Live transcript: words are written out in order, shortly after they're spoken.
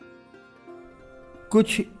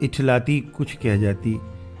कुछ इठलाती कुछ कह जाती,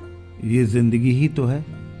 ये जिंदगी ही तो है।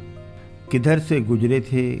 किधर से गुजरे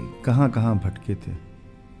थे, कहाँ कहाँ भटके थे।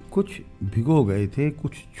 कुछ भिगो गए थे,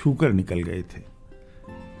 कुछ छूकर निकल गए थे।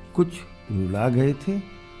 कुछ रुला गए थे,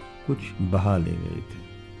 कुछ बहा ले गए थे।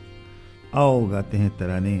 आओ गाते हैं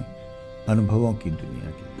तराने अनुभवों की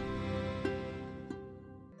दुनिया के।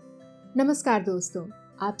 नमस्कार दोस्तों,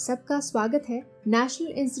 आप सबका स्वागत है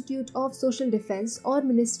national institute of social defence और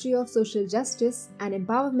ministry of social justice and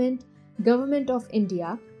empowerment, government of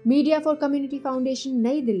India, media for community foundation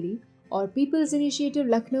नई दिल्ली और पीपल्स इनिशिएटिव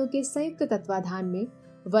लखनऊ के संयुक्त तत्वाधान में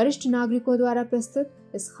वरिष्ठ नागरिकों द्वारा प्रस्तुत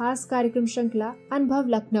इस खास कार्यक्रम श्रृंखला अनुभव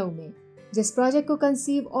लखनऊ में, जिस प्रोजेक्ट को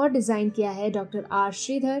कंसीव और डिजाइन किया है डॉक्टर आर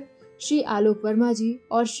श्रीधर, श्री आलोक वर्मा जी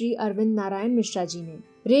और श्री अरविंद नारायण मिश्रा जी ने।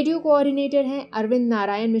 रेडियो कोऑर्डिनेटर हैं अरविंद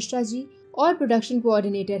नारायण मिश्रा जी और प्रोडक्शन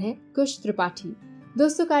कोऑर्डिनेटर हैं कुश त्रिपाठी।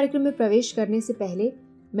 दोस्तों, कार्यक्रम में प्रवेश करने से पहले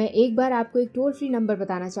मैं एक बार आपको एक टोल फ्री नंबर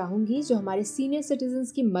बताना चाहूंगी जो हमारे सीनियर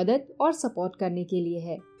सिटीजन्स की मदद और सपोर्ट करने के लिए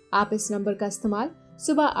है। आप इस नंबर का इस्तेमाल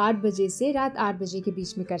सुबह 8 बजे से रात 8 बजे के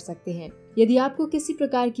बीच में कर सकते हैं। यदि आपको किसी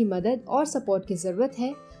प्रकार की मदद और सपोर्ट की जरूरत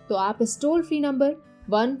है तो आप इस टोल फ्री नंबर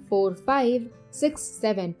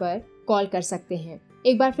 14567 पर कॉल कर सकते हैं।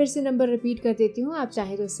 एक बार फिर से नंबर रिपीट कर देती हूँ, आप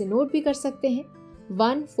चाहें तो इसे नोट भी कर सकते हैं।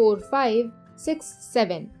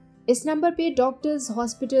 14567। इस नंबर पे doctors,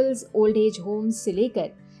 hospitals, old age homes से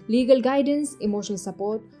लेकर लीगल गाइडेंस, इमोशनल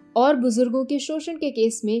सपोर्ट और बुजुर्गों के शोषण के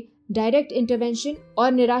केस में डायरेक्ट इंटरवेंशन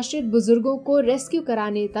और निराश्रित बुजुर्गों को रेस्क्यू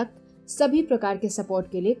कराने तक सभी प्रकार के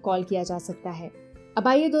सपोर्ट के लिए कॉल किया जा सकता है। अब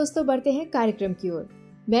आइए दोस्तों, बढ़ते हैं कार्यक्रम की ओर।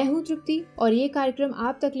 मैं हूँ तृप्ति और ये कार्यक्रम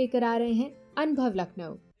आप तक लेकर आ रहे हैं अनुभव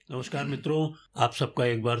लखनऊ। नमस्कार मित्रों, आप सबका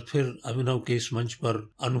एक बार फिर अभिनव के इस मंच पर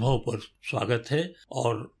अनुभव पर स्वागत है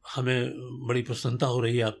और हमें बड़ी प्रसन्नता हो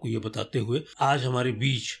रही है आपको ये बताते हुए आज हमारे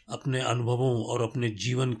बीच अपने अनुभवों और अपने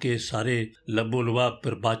जीवन के सारे लबोलुबाब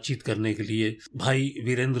पर बातचीत करने के लिए भाई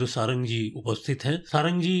वीरेंद्र सारंग जी उपस्थित हैं।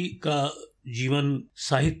 सारंग जी का जीवन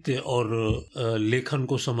साहित्य और लेखन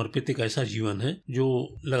को समर्पित एक ऐसा जीवन है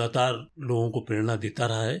जो लगातार लोगों को प्रेरणा देता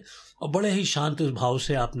रहा है और बड़े ही शांत भाव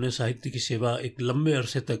से आपने साहित्य की सेवा एक लंबे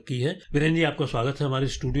अरसे तक की है। वीरेंद्र जी, आपका स्वागत है हमारे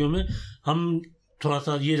स्टूडियो में। हम थोड़ा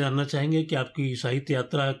सा ये जानना चाहेंगे कि आपकी साहित्य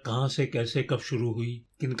यात्रा कहाँ से, कैसे, कब शुरू हुई,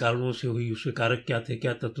 किन कारणों से हुई, उसके कारक क्या थे,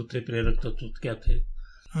 क्या तत्व थे, प्रेरक तत्व क्या थे?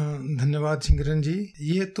 धन्यवाद सिंगरन जी।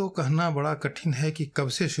 ये तो कहना बड़ा कठिन है कि कब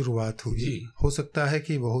से शुरुआत हुई। हो सकता है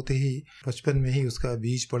कि बहुत ही बचपन में ही उसका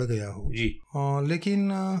बीज पड़ गया हो जी।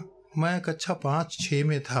 लेकिन मैं कक्षा 5-6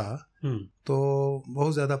 में था तो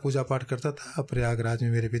बहुत ज्यादा पूजा पाठ करता था। प्रयागराज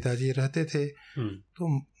में मेरे पिताजी रहते थे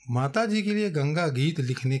तो माता जी के लिए गंगा गीत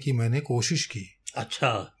लिखने की मैंने कोशिश की।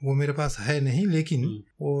 अच्छा। वो मेरे पास है नहीं, लेकिन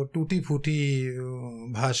वो टूटी फूटी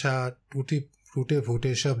भाषा, टूटे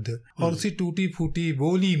फूटे शब्द और उसी टूटी फूटी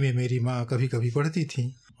बोली में मेरी माँ कभी कभी पढ़ती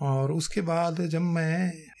थी। और उसके बाद जब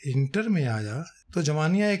मैं इंटर में आया तो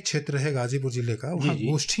जमानिया एक क्षेत्र है गाजीपुर जिले का, वहाँ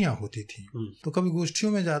गोष्ठियाँ होती थी। तो कभी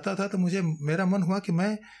गोष्ठियों में जाता था तो मेरा मन हुआ कि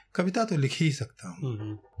मैं कविता तो लिख ही सकता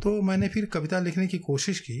हूँ। तो मैंने फिर कविता लिखने की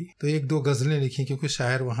कोशिश की तो 1-2 गजलें लिखी, क्योंकि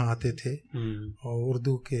शायर वहाँ आते थे और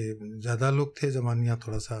उर्दू के ज्यादा लोग थे। जमानिया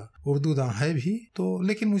थोड़ा सा उर्दू दां है भी, तो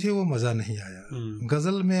लेकिन मुझे वो मजा नहीं आया।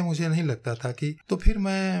 गजल में मुझे नहीं लगता था कि, तो फिर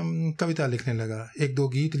मैं कविता लिखने लगा। 1-2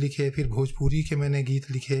 गीत लिखे, फिर भोजपुरी के मैंने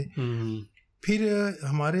गीत लिखे। फिर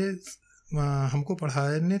हमको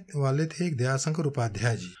पढ़ाने वाले थे एक दयाशंकर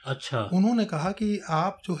उपाध्याय जी। अच्छा। उन्होंने कहा कि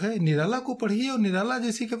आप जो है निराला को पढ़िए और निराला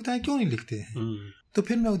जैसी कविताएं क्यों नहीं लिखते हैं। तो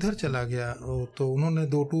फिर मैं उधर चला गया तो उन्होंने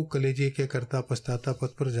 2 टूक कलेजे के करता पछताता पथ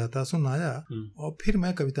पर जाता सुनाया और फिर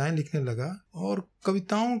मैं कविताएं लिखने लगा। और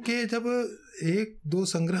कविताओं के जब 1-2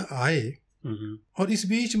 संग्रह आए और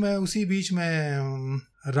उसी बीच में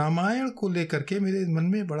रामायण को लेकर के मेरे मन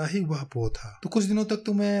में बड़ा ही उहापोह था। तो कुछ दिनों तक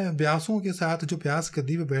तो मैं व्यासों के साथ, जो व्यास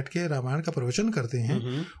गद्दी पे बैठ के रामायण का प्रवचन करते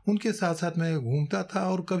हैं, उनके साथ साथ मैं घूमता था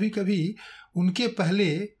और कभी कभी उनके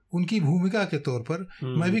पहले उनकी भूमिका के तौर पर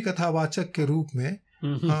मैं भी कथावाचक के रूप में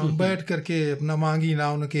बैठ करके अपना मांगी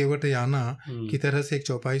नाव न केवट याना की तरह से एक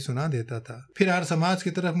चौपाई सुना देता था। फिर आर्य समाज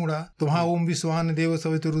की तरफ मुड़ा तो वहाँ ओम विश्वान देव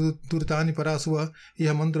सवितुर्तानि परासुव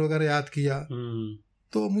यह मंत्र वगैरह याद किया।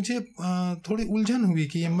 तो मुझे थोड़ी उलझन हुई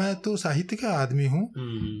कि मैं तो साहित्य का आदमी हूँ,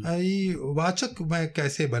 वाचक मैं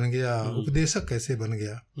कैसे बन गया, उपदेशक कैसे बन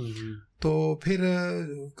गया। तो फिर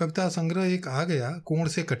कविता संग्रह एक आ गया, कोण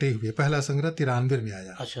से कटे हुए, पहला संग्रह 93 में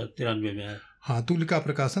आया। अच्छा, 93 में आया। हाँ, तुलिका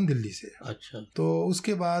प्रकाशन दिल्ली से। अच्छा। तो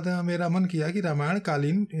उसके बाद मेरा मन किया कि रामायण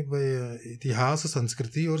कालीन इतिहास,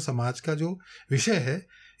 संस्कृति और समाज का जो विषय है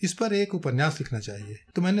इस पर एक उपन्यास लिखना चाहिए।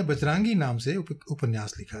 तो मैंने बजरंगी नाम से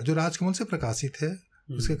उपन्यास लिखा जो राजकमल से प्रकाशित है।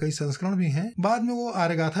 उसके कई संस्करण भी हैं। बाद में वो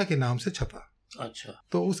आर्यगाथा के नाम से छपा। अच्छा।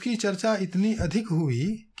 तो उसकी चर्चा इतनी अधिक हुई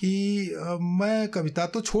कि मैं कविता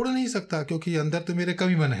तो छोड़ नहीं सकता, क्योंकि अंदर तो मेरे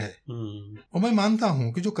कवि मन है और मैं मानता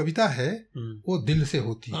हूँ कि जो कविता है वो दिल से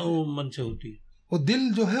होती है, वो मन से होती है, वो दिल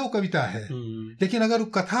जो है वो कविता है। लेकिन अगर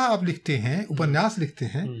कथा आप लिखते हैं, उपन्यास लिखते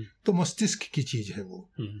हैं, तो मस्तिष्क की चीज है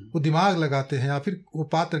वो दिमाग लगाते हैं, या फिर वो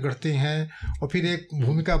पात्र गढ़ते हैं और फिर एक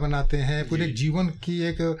भूमिका बनाते हैं, फिर एक जीवन की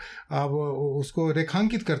एक आप उसको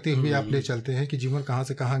रेखांकित करते हुए आप ले चलते हैं कि जीवन कहाँ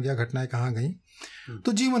से कहाँ गया, घटनाएं कहाँ गई,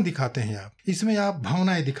 तो जीवन दिखाते हैं आप। इसमें आप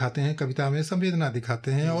भावनाएं दिखाते हैं, कविता में संवेदना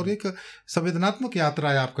दिखाते हैं और एक संवेदनात्मक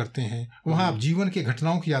यात्रा आप करते हैं, वहाँ आप जीवन की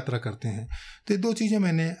घटनाओं की यात्रा करते हैं। तो ये दो चीजें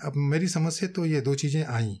मैंने, अब मेरी समझ से तो ये दो चीजें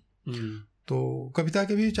आई। तो कविता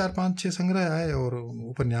के भी 4-5-6 संग्रह आए और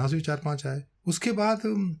उपन्यास भी 4-5 आए। उसके बाद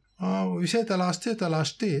विषय तलाशते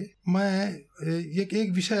तलाशते मैं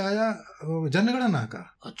एक विषय आया जनगणना का।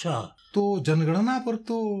 अच्छा। तो जनगणना पर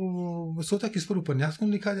तो सोचा किस पर उपन्यास क्यों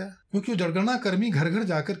लिखा जाए, क्योंकि जनगणना कर्मी घर घर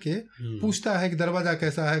जाकर के पूछता है कि दरवाजा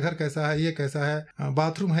कैसा है, घर कैसा है, ये कैसा है,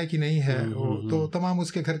 बाथरूम है कि नहीं है, तो तमाम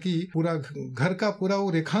उसके घर की पूरा घर का पूरा वो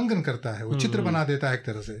रेखांकन करता है, वो चित्र बना देता है एक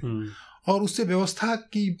तरह से, और उससे व्यवस्था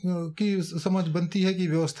की समझ बनती है कि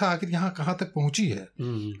व्यवस्था आखिर यहाँ कहाँ तक पहुंची है,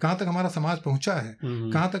 कहाँ तक हमारा समाज पहुंचा है,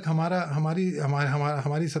 कहाँ तक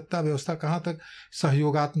हमारी सत्ता व्यवस्था कहाँ तक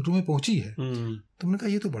सहयोगात्मक में पहुंची है। तो मैंने कहा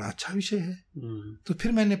ये तो बड़ा अच्छा विषय है। तो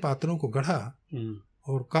फिर मैंने पात्रों को गढ़ा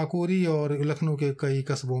और काकोरी और लखनऊ के कई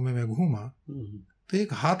कस्बों में मैं घूमा, तो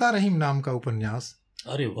एक हाता रहीम नाम का उपन्यास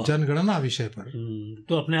जनगणना विषय पर,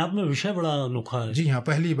 तो अपने आप में विषय बड़ा अनोखा है। जी हाँ,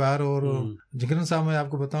 पहली बार। और जिगरन साहब, मैं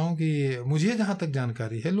आपको बताऊं कि मुझे जहाँ तक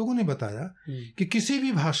जानकारी है, लोगों ने बताया कि किसी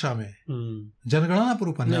भी भाषा में जनगणना पर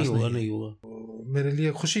उपन्यास नहीं हुआ। मेरे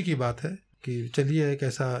लिए खुशी की बात है कि चलिए एक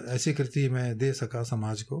ऐसी कृति मैं दे सका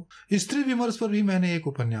समाज को। स्त्री विमर्श पर भी मैंने एक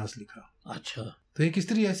उपन्यास लिखा। अच्छा। तो एक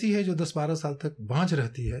स्त्री ऐसी है जो 10-12 साल तक बांझ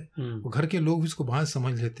रहती है, वो घर के लोग भी उसको बांझ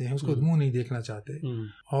समझ लेते हैं, उसको मुंह नहीं देखना चाहते,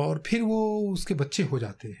 और फिर वो उसके बच्चे हो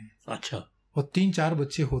जाते हैं। अच्छा। और 3-4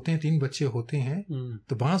 बच्चे होते हैं, 3 बच्चे होते हैं,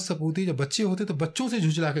 तो बांझ सपूती जब बच्चे होते तो बच्चों से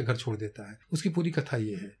झुंझला के घर छोड़ देता है। उसकी पूरी कथा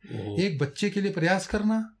ये है, एक बच्चे के लिए प्रयास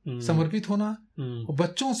करना, समर्पित होना, और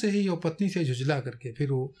बच्चों से ही और पत्नी से झुंझला करके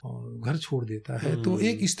फिर वो घर छोड़ देता है। तो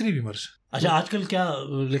एक स्त्री विमर्श। अच्छा, आजकल क्या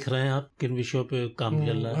लिख रहे हैं आप, किन विषयों पे काम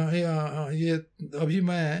चल रहा है? ये अभी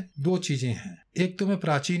मैं 2 चीजें हैं। एक तो मैं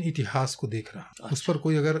प्राचीन इतिहास को देख रहा हूँ। अच्छा। उस पर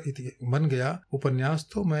कोई अगर बन गया उपन्यास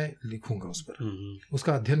तो मैं लिखूंगा उस पर,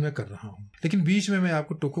 उसका अध्ययन मैं कर रहा हूँ। लेकिन बीच में मैं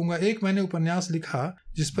आपको टोकूंगा। एक मैंने उपन्यास लिखा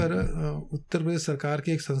जिस पर उत्तर प्रदेश सरकार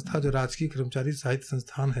की एक संस्था जो राजकीय कर्मचारी साहित्य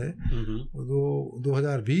संस्थान है,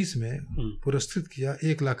 2020 में पुरस्कृत किया,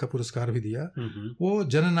 1 लाख का पुरस्कार भी दिया। वो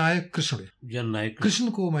जननायक कृष्ण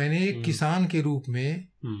को मैंने एक किसान के रूप में,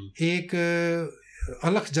 एक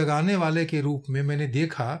अलख जगाने वाले के रूप में मैंने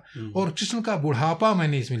देखा, और कृष्ण का बुढ़ापा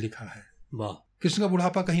मैंने इसमें लिखा है। वाह। कृष्ण का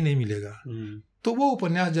बुढ़ापा कहीं नहीं मिलेगा। तो वो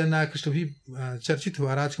उपन्यास जननायक कृष्ण भी चर्चित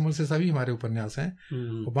हुआ। राजकमल से सभी हमारे उपन्यास हैं,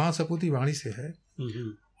 बांस सपूती वाणी से है।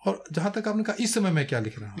 और जहां तक आपने कहा इस समय मैं क्या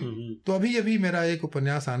लिख रहा हूँ, तो अभी मेरा एक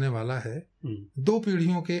उपन्यास आने वाला है। 2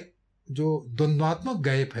 पीढ़ियों के जो द्वंद्वात्मक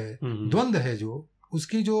गैप है, द्वंद्व है, जो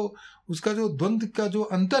उसका जो द्वंद्व का जो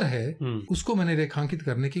अंतर है, उसको मैंने रेखांकित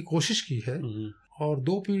करने की कोशिश की है। और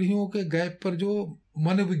 2 पीढ़ियों के गैप पर जो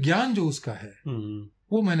मनोविज्ञान जो उसका है,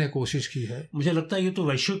 वो मैंने कोशिश की है। मुझे लगता है ये तो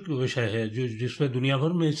वैश्विक विषय है, जो जिसपे दुनिया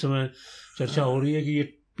भर में इस समय चर्चा हो रही है कि ये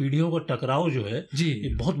पीढ़ियों का टकराव जो है जी,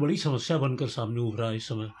 ये बहुत बड़ी समस्या बनकर सामने उभरा है इस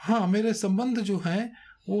समय। हाँ, मेरे संबंध जो हैं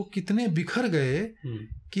वो कितने बिखर गए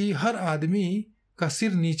कि हर आदमी का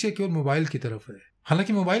सिर नीचे केवल मोबाइल की तरफ है।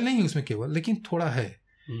 हालांकि मोबाइल नहीं है उसमें केवल, लेकिन थोड़ा है,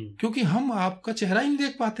 क्योंकि हम आपका चेहरा ही नहीं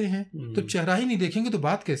देख पाते हैं। तो चेहरा ही नहीं देखेंगे तो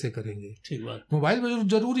बात कैसे करेंगे? ठीक बात। मोबाइल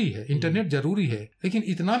जरूरी है, इंटरनेट जरूरी है, लेकिन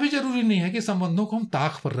इतना भी जरूरी नहीं है कि संबंधों को हम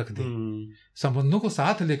ताक पर रख दें। संबंधों को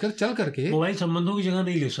साथ लेकर चल करके, मोबाइल संबंधों की जगह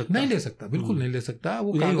नहीं ले सकता, बिल्कुल नहीं ले सकता।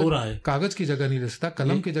 वो हो रहा है, कागज की जगह नहीं ले सकता,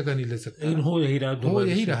 कलम की जगह नहीं ले सकता, हो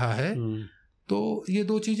यही रहा है। तो ये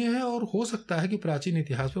 2 चीजें हैं। और हो सकता है कि प्राचीन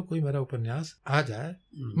इतिहास पर कोई मेरा उपन्यास आ जाए।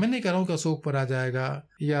 मैं नहीं कह रहा हूँ कि अशोक पर आ जाएगा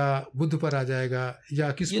या बुद्ध पर आ जाएगा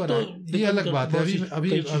या किस पर, ये अलग बात है।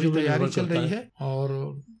 अभी तैयारी चल रही है। और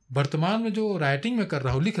वर्तमान में जो राइटिंग में कर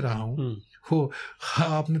रहा हूँ, लिख रहा हूँ, हो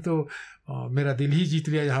आपने तो मेरा दिल ही जीत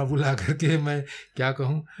लिया यहाँ बुला करके। मैं क्या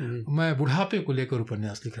कहूँ, मैं बुढ़ापे को लेकर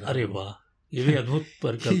उपन्यास लिख रहा हूँ। अरे वाह, ये भी अद्भुत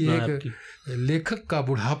परिकल्पना है आपकी। लेखक का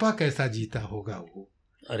बुढ़ापा कैसा जीता होगा वो।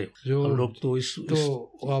 अरे जो लोग तो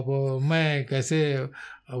अब मैं कैसे,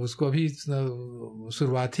 अब उसको अभी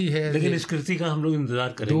शुरुआत ही है, लेकिन इस कृति का हम लोग इंतजार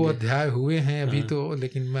करेंगे। 2 अध्याय हुए हैं अभी तो,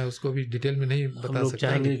 लेकिन मैं उसको भी डिटेल में नहीं बता सकता।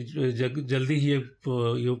 चाहेंगे जल्दी ही ये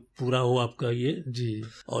पूरा हो आपका ये जी।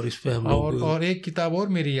 और इस पे हम लोग और एक किताब और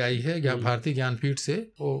मेरी आई है भारतीय ज्ञानपीठ से,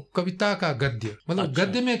 वो कविता का गद्य, मतलब अच्छा।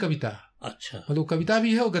 गद्य में कविता। अच्छा, मतलब कविता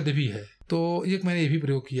भी है और गद्य भी है, तो एक मैंने ये भी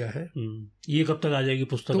प्रयोग किया है। ये कब तक आ जाएगी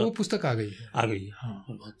पुस्तक? तो वो पुस्तक आ गई है। हाँ।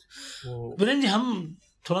 वीरेंद्र जी, हम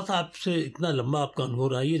थोड़ा सा आपसे, इतना लंबा आपका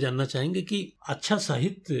अनुभव रहा है, ये जानना चाहेंगे कि अच्छा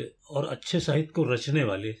साहित्य और अच्छे साहित्य को रचने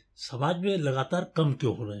वाले समाज में लगातार कम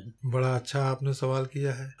क्यों हो रहे हैं? बड़ा अच्छा आपने सवाल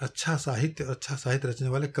किया है। अच्छा साहित्य रचने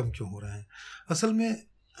वाले कम क्यों हो रहे हैं? असल में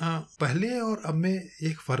पहले और अब में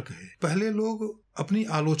एक फर्क है। पहले लोग अपनी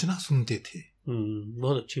आलोचना सुनते थे,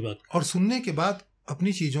 बहुत अच्छी बात, और सुनने के बाद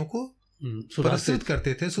अपनी चीजों को परिष्कृत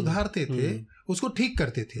करते थे, सुधारते थे, उसको ठीक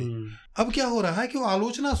करते थे। अब क्या हो रहा है कि वो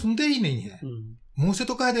आलोचना सुनते ही नहीं है। मुंह से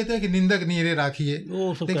तो कह देते हैं कि निंदक नीरे राखिए,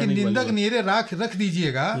 लेकिन निंदक नीरे रख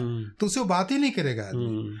दीजिएगा तो उससे वो बात ही नहीं करेगा।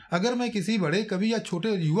 अगर मैं किसी बड़े कवि या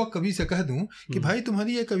छोटे युवक कवि से कह दूं कि भाई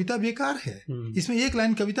तुम्हारी ये कविता बेकार है, इसमें 1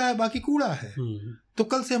 लाइन कविता है बाकी कूड़ा है, तो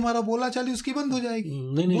कल से हमारा बोला चाली उसकी बंद हो जाएगी।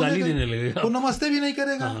 नहीं, गाली देने लगेगा, वो नमस्ते भी नहीं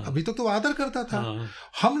करेगा। अभी तक तो आदर करता था।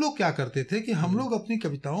 हम लोग क्या करते थे कि हम लोग अपनी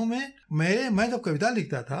कविताओं में, मैं जब कविता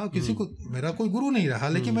लिखता था, किसी को, मेरा कोई गुरु नहीं रहा,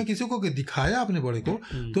 लेकिन मैं किसी को दिखाया अपने बड़े को,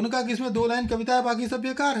 तो उन्होंने कहा कि इसमें 2 लाइन कविता है बाकी सब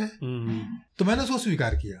बेकार है, तो मैंने उसको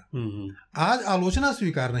स्वीकार किया। आज आलोचना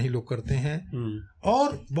स्वीकार नहीं लोग करते हैं,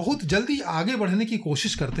 और बहुत जल्दी आगे बढ़ने की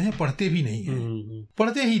कोशिश करते हैं, पढ़ते ही नहीं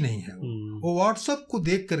है। वो व्हाट्सएप को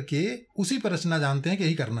देख करके उसी पर रचना जानते हैं कि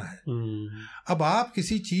यही करना है। अब आप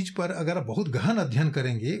किसी चीज पर अगर बहुत गहन अध्ययन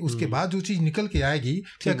करेंगे, उसके बाद जो चीज निकल के आएगी,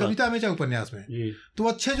 चाहे कविता में चाहे उपन्यास में, तो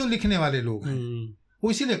अच्छे जो लिखने वाले लोग हैं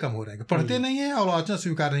वो इसीलिए कम हो रहे हैं, पढ़ते नहीं है और आलोचना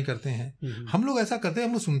स्वीकार नहीं करते हैं। हम लोग ऐसा करते हैं,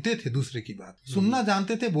 हम लोग सुनते थे दूसरे की बात, सुनना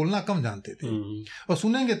जानते थे, बोलना कम जानते थे, और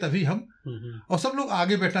सुनेंगे तभी हम, और सब लोग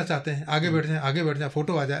आगे बैठना चाहते हैं, आगे बैठ जाए,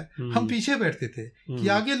 फोटो आ जाए, हम पीछे बैठते थे कि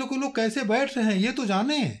आगे लोग कैसे बैठ रहे हैं ये तो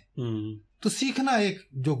जाने। तो सीखना, एक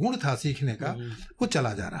जो गुण था सीखने का, वो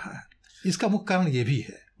चला जा रहा है। इसका मुख्य कारण ये भी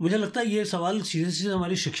है। मुझे लगता है ये सवाल सीधे सीधे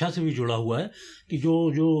हमारी शिक्षा से भी जुड़ा हुआ है कि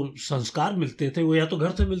जो संस्कार मिलते थे वो या तो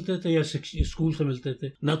घर से मिलते थे या स्कूल से मिलते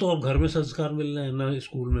थे। ना तो अब घर में संस्कार मिल रहे हैं, ना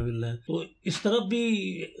स्कूल में मिल रहे हैं। तो इस तरफ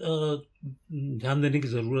भी ध्यान देने की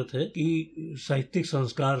जरूरत है कि साहित्यिक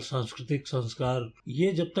संस्कार, सांस्कृतिक संस्कार,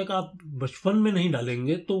 ये जब तक आप बचपन में नहीं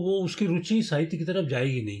डालेंगे तो वो उसकी रुचि साहित्य की तरफ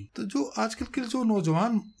जाएगी नहीं। तो जो आजकल के जो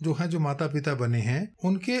नौजवान जो हैं, जो माता पिता बने हैं,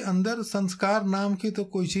 उनके अंदर संस्कार नाम की तो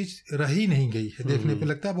कोई चीज रही नहीं गई है। देखने पे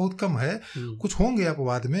लगता है बहुत कम है। कुछ होंगे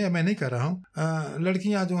अपवाद में, मैं नहीं कर रहा हूँ।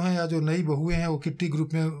 लड़कियां जो हैं या जो नई बहुएं हैं वो किट्टी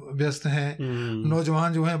ग्रुप में व्यस्त हैं।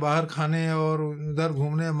 नौजवान जो हैं बाहर खाने और उधर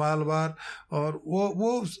घूमने, माल बार, और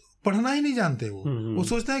वो पढ़ना ही नहीं जानते। वो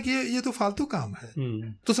सोचते हैं कि ये तो फालतू काम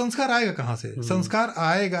है। तो संस्कार आएगा कहाँ से? संस्कार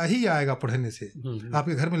आएगा पढ़ने से।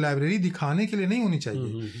 आपके घर में लाइब्रेरी दिखाने के लिए नहीं होनी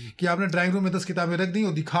चाहिए कि आपने ड्राइंग रूम में 10 किताबें रख दी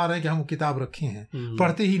और दिखा रहे हैं कि हम किताब रखे हैं,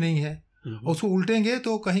 पढ़ते ही नहीं है। उसको उल्टेंगे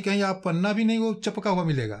तो कहीं कहीं आप पन्ना भी नहीं, वो चपका हुआ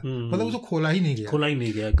मिलेगा, मतलब उसको खोला ही नहीं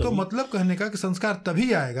गया कभी। तो मतलब कहने का कि संस्कार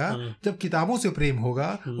तभी आएगा जब किताबों से प्रेम होगा।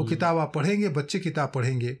 वो किताब आप पढ़ेंगे, बच्चे किताब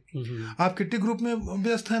पढ़ेंगे। आप किट्टी ग्रुप में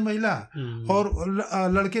व्यस्त हैं महिला, और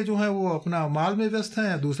लड़के जो हैं वो अपना माल में व्यस्त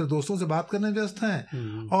हैं, दूसरे दोस्तों से बात करने में व्यस्त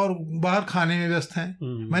हैं, और बाहर खाने में व्यस्त हैं।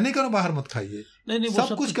 मैं नहीं कह रहा बाहर मत खाइए,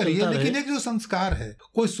 सब कुछ करिए, लेकिन एक जो संस्कार है,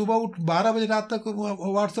 कोई सुबह उठ 12 बजे रात तक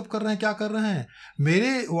व्हाट्सएप कर रहे हैं, क्या कर रहे हैं? मेरे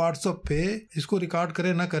व्हाट्सएप पे, इसको रिकॉर्ड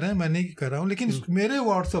करें ना करें मैं नहीं कर रहा हूँ, लेकिन मेरे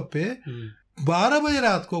व्हाट्सएप पे 12 बजे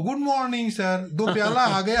रात को गुड मॉर्निंग सर, 2 प्याला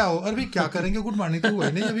आ गया हो। अभी क्या करेंगे, गुड मॉर्निंग तो हुआ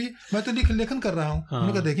ही नहीं, अभी मैं तो लेखन कर रहा हूँ।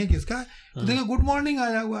 उन्होंने कहा देखें किसका है, तो देखें गुड मॉर्निंग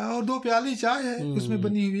आया हुआ है और 2 प्याली चाय है उसमें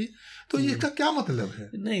बनी हुई। तो इसका क्या मतलब है?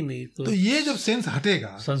 नहीं तो ये जब सेंस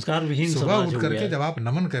हटेगा, संस्कार विहीन सुबह उठ करके जब आप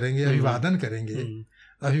नमन करेंगे, अभिवादन करेंगे,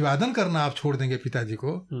 अभिवादन करना आप छोड़ देंगे पिताजी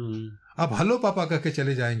को, आप हेलो पापा कह के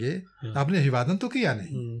चले जाएंगे, आपने अभिवादन तो किया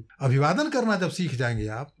नहीं। अभिवादन करना जब सीख जाएंगे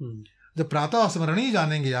आप, जब प्रातः स्मरणीय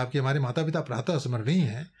जानेंगे आपके, हमारे माता पिता प्रातः स्मरणीय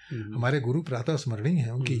हैं, हमारे गुरु प्रातः स्मरणीय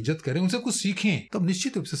हैं, उनकी इज्जत करें, उनसे कुछ सीखें, तब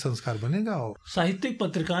निश्चित रूप से संस्कार बनेगा। और साहित्यिक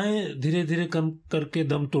पत्रिकाएं धीरे धीरे कम करके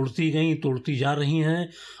दम तोड़ती जा रही हैं,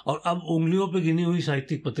 और अब उंगलियों पे गिनी हुई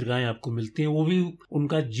साहित्यिक पत्रिकाएं आपको मिलती हैं। वो भी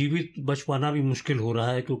उनका जीवित बच पाना भी मुश्किल हो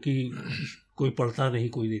रहा है, क्योंकि कोई पढ़ता नहीं,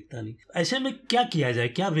 कोई देखता नहीं। ऐसे में क्या किया जाए?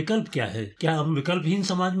 क्या विकल्प क्या है? क्या हम विकल्पहीन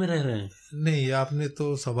समाज में रह रहे हैं? नहीं, आपने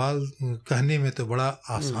तो सवाल कहने में तो बड़ा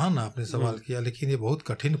आसान आपने सवाल किया, लेकिन ये बहुत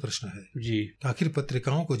कठिन प्रश्न है जी। आखिर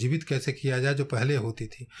पत्रिकाओं को जीवित कैसे किया जाए जो पहले होती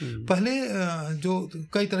थी। पहले जो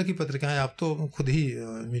कई तरह की पत्रिकाएं, आप तो खुद ही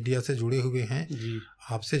मीडिया से जुड़े हुए हैं,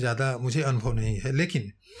 आपसे ज़्यादा मुझे अनुभव नहीं है,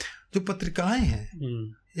 लेकिन जो पत्रिकाएं हैं,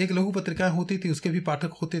 एक लघु पत्रिकाएं होती थी, उसके भी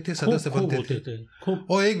पाठक होते थे, सदस्य बनते थे।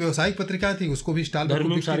 और एक व्यावसायिक पत्रिका थी, उसको भी स्टाल भी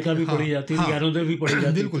पढ़ी जाती थी, ज्ञानोदय भी पढ़ी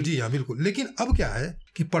जाती। बिल्कुल जी हाँ, बिल्कुल। लेकिन अब क्या है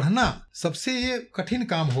कि पढ़ना सबसे ये कठिन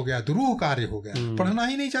काम हो गया, दुरूह कार्य हो गया। पढ़ना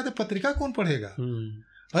ही नहीं चाहते, पत्रिका कौन पढ़ेगा?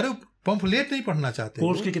 अरे पंफलेट नहीं पढ़ना चाहते,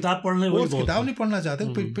 कोर्स की किताब नहीं पढ़ना चाहते,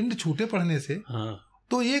 पिंड छूटे पढ़ने से।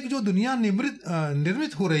 तो एक जो दुनिया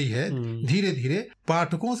निर्मित हो रही है धीरे धीरे,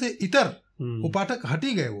 पाठकों से इतर वो पाठक हट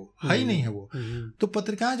ही गए, वो है ही नहीं है वो। तो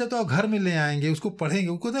पत्रिकाएं जब तो आप घर में ले आएंगे, उसको पढ़ेंगे,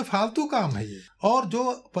 उसको तो फालतू काम है ये। और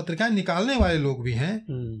जो पत्रिकाएं निकालने वाले लोग भी हैं,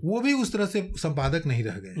 वो भी उस तरह से संपादक नहीं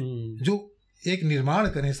रह गए जो एक निर्माण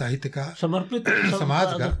करें साहित्य का, समर्पित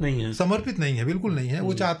समाज का नहीं है, समर्पित नहीं है, बिल्कुल नहीं है।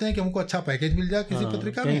 वो चाहते हैं कि हमको अच्छा पैकेज मिल जाए किसी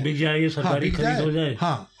पत्रिका में, बिक जाए, सरकारी खरीद हो जाए,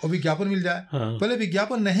 और विज्ञापन मिल जाए। पहले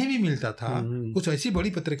विज्ञापन नहीं भी मिलता था, कुछ ऐसी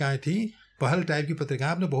बड़ी पत्रिकाएं थी, पहल टाइप की पत्रिकाएं,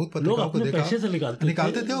 आपने बहुत पत्रिकाओं को देखा, पैसे से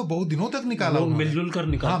निकालते थे, और बहुत दिनों तक निकाला, मिलजुल कर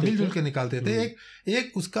निकालते थे।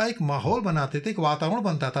 एक उसका एक माहौल बनाते थे, एक वातावरण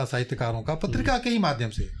बनता था साहित्यकारों का पत्रिका के ही माध्यम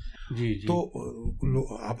से। जी। तो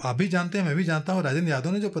आप भी जानते हैं, मैं भी जानता हूँ, राजेंद्र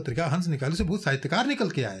यादव ने जो पत्रिका हंस निकाली से बहुत साहित्यकार निकल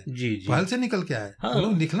के आए, पहल से निकल के आए।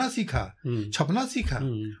 उन्होंने लिखना सीखा, छपना सीखा,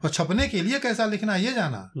 और छपने के लिए कैसा लिखना ये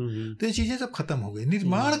जाना। तो ये चीजें सब खत्म हो गई।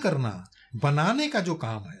 निर्माण करना, बनाने का जो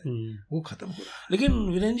काम है वो खत्म हो रहा है। लेकिन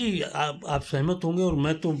वीरेन जी, आप सहमत होंगे, और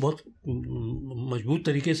मैं तो बहुत मजबूत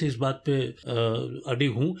तरीके से इस बात पे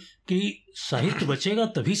अडिग हूँ कि साहित्य बचेगा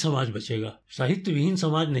तभी समाज बचेगा। साहित्य विहीन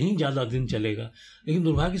समाज नहीं ज़्यादा दिन चलेगा, लेकिन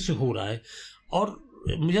दुर्भाग्य से हो रहा है। और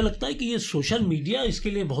मुझे लगता है कि ये सोशल मीडिया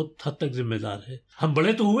इसके लिए बहुत हद तक जिम्मेदार है। हम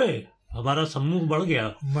बड़े तो हुए, हमारा समूह बढ़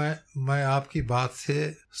गया। मैं आपकी बात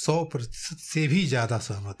से 100% से भी ज्यादा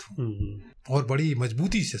सहमत हूँ, और बड़ी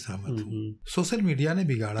मजबूती से सहमत हूँ। सोशल मीडिया ने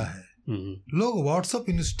बिगाड़ा है। लोग व्हाट्सएप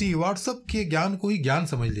के ज्ञान को ही ज्ञान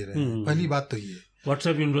समझ ले रहे हैं। पहली बात तो ये,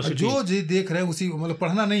 व्हाट्सएप यूनिवर्सिटी जो देख रहे हैं उसी, मतलब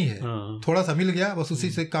पढ़ना नहीं है, थोड़ा सा मिल गया बस, उसी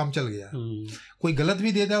से काम चल गया। कोई गलत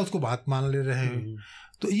भी दे दिया उसको बात मान ले रहे हैं।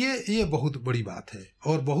 तो ये बहुत बड़ी बात है,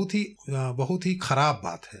 और बहुत ही खराब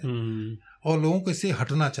बात है, और लोगों को इससे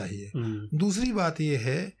हटना चाहिए। दूसरी बात यह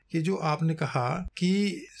है कि जो आपने कहा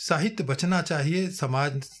कि साहित्य बचना चाहिए,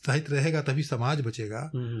 साहित्य रहेगा तभी समाज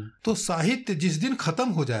बचेगा। तो साहित्य जिस दिन खत्म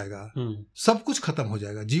हो जाएगा, सब कुछ खत्म हो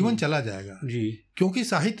जाएगा, जीवन चला जाएगा जी। क्योंकि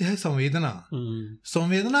साहित्य है संवेदना।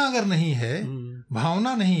 संवेदना अगर नहीं है,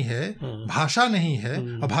 भावना नहीं है, भाषा नहीं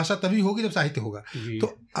है, और भाषा तभी होगी जब साहित्य होगा,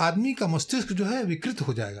 तो आदमी का मस्तिष्क जो है विकृत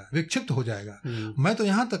हो जाएगा, विक्षिप्त हो जाएगा। मैं तो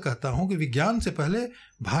यहाँ तक कहता हूँ कि विज्ञान से पहले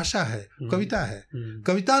भाषा है, कविता है।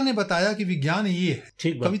 कविता ने बताया कि विज्ञान ये है।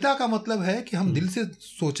 कविता का मतलब है कि हम दिल से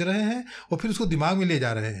सोच रहे हैं और फिर उसको दिमाग में ले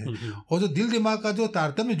जा रहे हैं, और जो दिल दिमाग का जो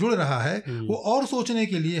तारतम्य जुड़ रहा है, वो और सोचने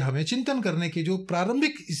के लिए हमें चिंतन करने की जो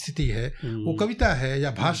प्रारंभिक स्थिति है, वो कविता है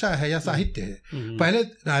या भाषा है या साहित्य है। पहले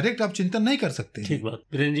डायरेक्ट आप चिंतन नहीं कर सकते। ठीक बात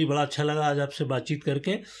वीरेन जी, बड़ा अच्छा लगा आज आपसे बातचीत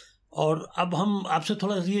करके। और अब हम आपसे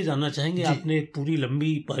थोड़ा ये जानना चाहेंगे, आपने एक पूरी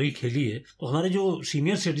लंबी पारी खेली है, तो हमारे जो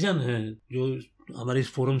सीनियर सिटीजन हैं, जो हमारे इस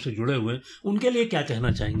फोरम से जुड़े हुए हैं, उनके लिए क्या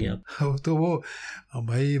कहना चाहेंगे आप? तो वो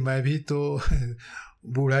भाई, मैं भी तो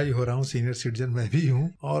बूढ़ा ही हो रहा हूँ, सीनियर सिटीजन मैं भी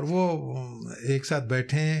हूँ, और वो एक साथ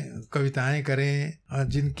बैठें, कविताएं करें,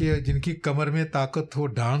 जिनकी कमर में ताकत हो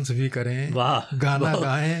डांस भी करें, गाना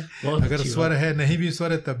गाएं, अगर स्वर है, नहीं भी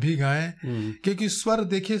स्वर है तब भी गाएं। क्योंकि स्वर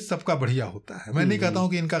देखिए सबका बढ़िया होता है। मैं नहीं कहता हूँ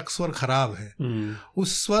कि इनका स्वर खराब है,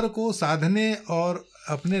 उस स्वर को साधने और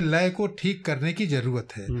अपने लय को ठीक करने की जरूरत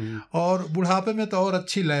है। और बुढ़ापे में तो और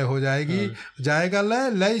अच्छी लय हो जाएगा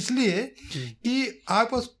लय इसलिए कि आप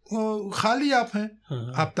खाली आप हैं,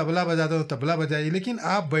 आप तबला बजाते हो तबला बजाइए, लेकिन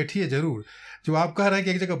आप बैठिए जरूर। जो आप कह रहे हैं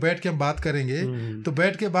कि एक जगह बैठ के हम बात करेंगे, तो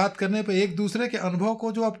बैठ के बात करने पे एक दूसरे के अनुभव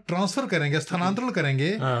को जो आप ट्रांसफर करेंगे, स्थानांतरण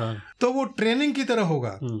करेंगे, तो वो ट्रेनिंग की तरह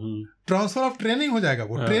होगा। ट्रांसफर ऑफ ट्रेनिंग हो जाएगा,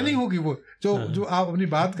 वो ट्रेनिंग होगी। वो जो आप अपनी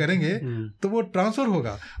बात करेंगे तो वो ट्रांसफर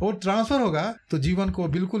होगा, और ट्रांसफर होगा तो जीवन को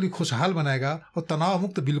बिल्कुल ही खुशहाल बनाएगा, और तनाव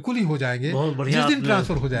मुक्त बिल्कुल ही हो जाएंगे जिस दिन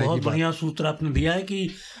ट्रांसफर हो जाएगी। बहुत बढ़िया सूत्र आपने दिया है कि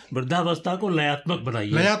वृद्धावस्था को लयात्मक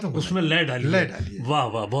बनाइए, उसमें लय डालिए। वाह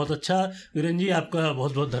वाह, बहुत अच्छा वीरेन जी, आपका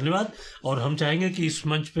बहुत बहुत धन्यवाद। और हम चाहेंगे कि इस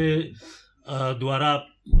मंच पे दोबारा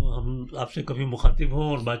हम आपसे कभी मुखातिब हों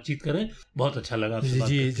और बातचीत करें। बहुत अच्छा लगा आपसे बात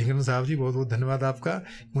करके। झिंगरन साहब जी, बहुत बहुत धन्यवाद आपका,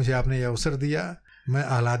 मुझे आपने यह अवसर दिया। मैं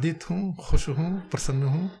आह्लादित हूँ, खुश हूँ, प्रसन्न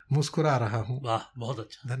हूँ, मुस्कुरा रहा हूँ। वाह, बहुत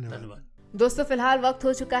अच्छा, धन्यवाद। दोस्तों, फिलहाल वक्त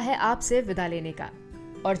हो चुका है आपसे विदा लेने का,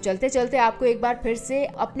 और चलते चलते आपको एक बार फिर से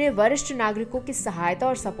अपने वरिष्ठ नागरिकों की सहायता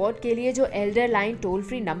और सपोर्ट के लिए जो Elder line toll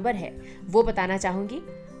free number है वो बताना चाहूंगी,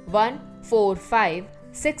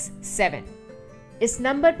 145667। इस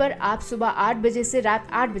नंबर पर आप सुबह 8 बजे से रात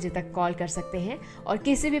 8 बजे तक कॉल कर सकते हैं और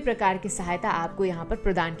किसी भी प्रकार की सहायता आपको यहाँ पर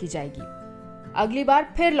प्रदान की जाएगी। अगली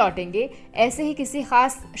बार फिर लौटेंगे ऐसे ही किसी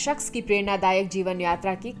खास शख्स की प्रेरणादायक जीवन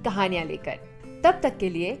यात्रा की कहानियां लेकर। तब तक के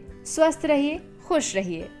लिए स्वस्थ रहिए, खुश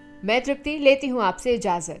रहिए। मैं तृप्ति लेती हूँ आपसे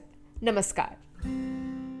इजाजत। नमस्कार।